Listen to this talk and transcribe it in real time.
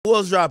Who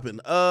else dropping?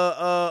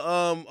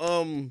 I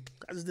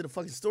just did a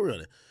fucking story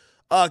on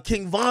it.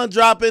 King Von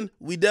dropping.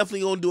 We definitely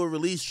gonna do a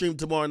release stream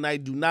tomorrow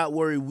night. Do not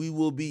worry, we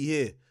will be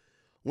here.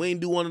 We ain't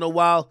do one in a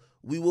while.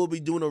 We will be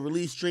doing a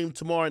release stream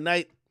tomorrow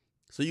night.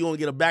 So you're gonna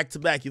get a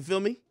back-to-back, you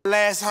feel me?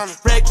 Last 100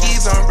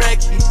 Reckies on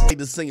Reckies. Take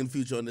the singing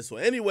future on this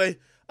one. Anyway,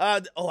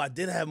 I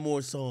did have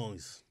more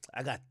songs.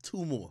 I got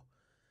two more.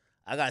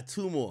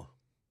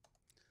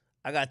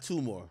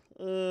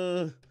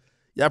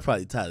 Y'all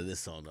probably tired of this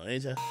song though,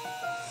 ain't y'all?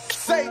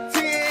 Say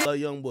 10. Love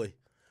Youngboy.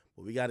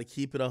 But we gotta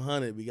keep it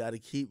 100. We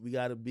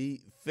gotta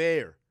be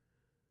fair.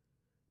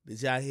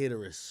 Did y'all hear the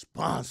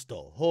response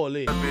though?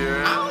 Holy.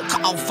 I don't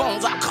call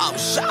phones, I call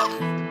shots.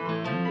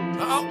 I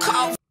don't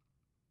call.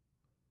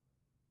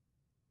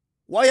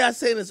 Why y'all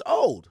saying it's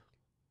old?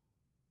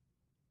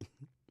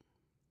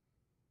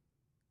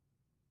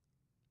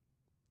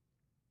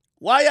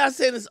 Why y'all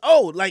saying it's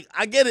old? Like,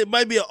 I get it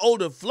might be an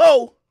older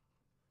flow,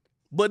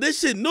 but this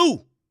shit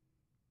new.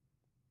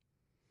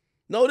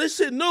 No, this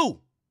shit new.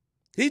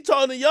 He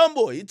talking to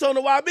Youngboy. He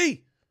talking to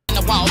YB.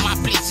 My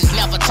bitches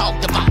never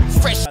talked about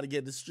fresh. Gotta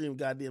get the stream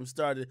goddamn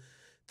started.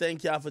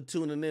 Thank y'all for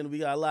tuning in. We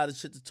got a lot of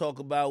shit to talk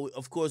about.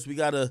 Of course, we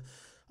gotta.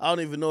 I don't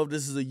even know if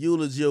this is a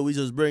eulogy or we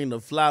just bringing the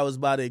flowers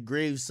by their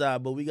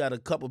graveside, but we got a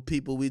couple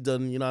people we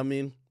done, you know what I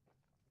mean?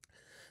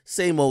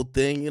 Same old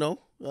thing, you know?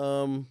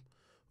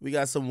 We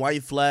got some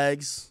white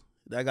flags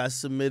that got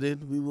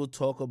submitted. We will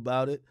talk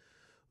about it.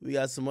 We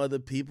got some other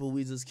people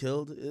we just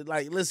killed.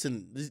 Like,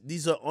 listen,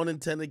 these are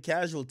unintended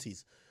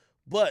casualties.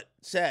 But,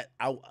 chat,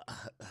 I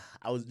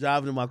was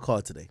driving in my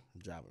car today.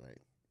 I'm driving,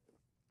 right?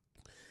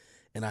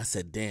 And I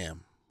said,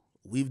 damn,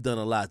 we've done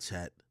a lot,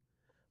 chat.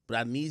 But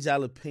I need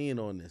y'all opinion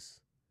on this.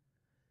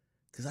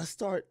 Because I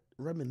start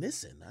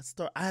reminiscing.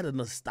 I had a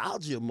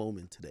nostalgia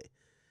moment today.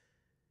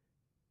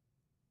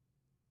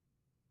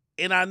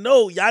 And I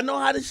know, y'all know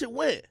how this shit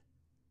went.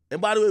 And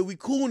by the way, we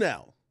cool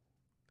now.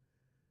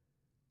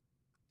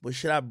 But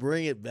should I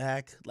bring it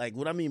back? Like,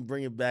 what I mean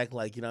bring it back,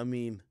 like, you know what I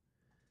mean?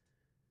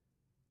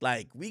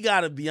 Like, we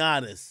gotta be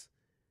honest.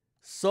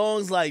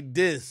 Songs like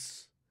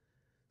this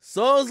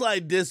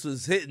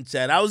was hitting,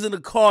 chat. I was in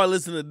the car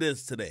listening to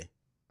this today.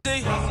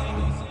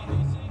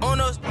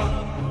 Unos,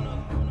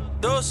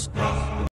 dos,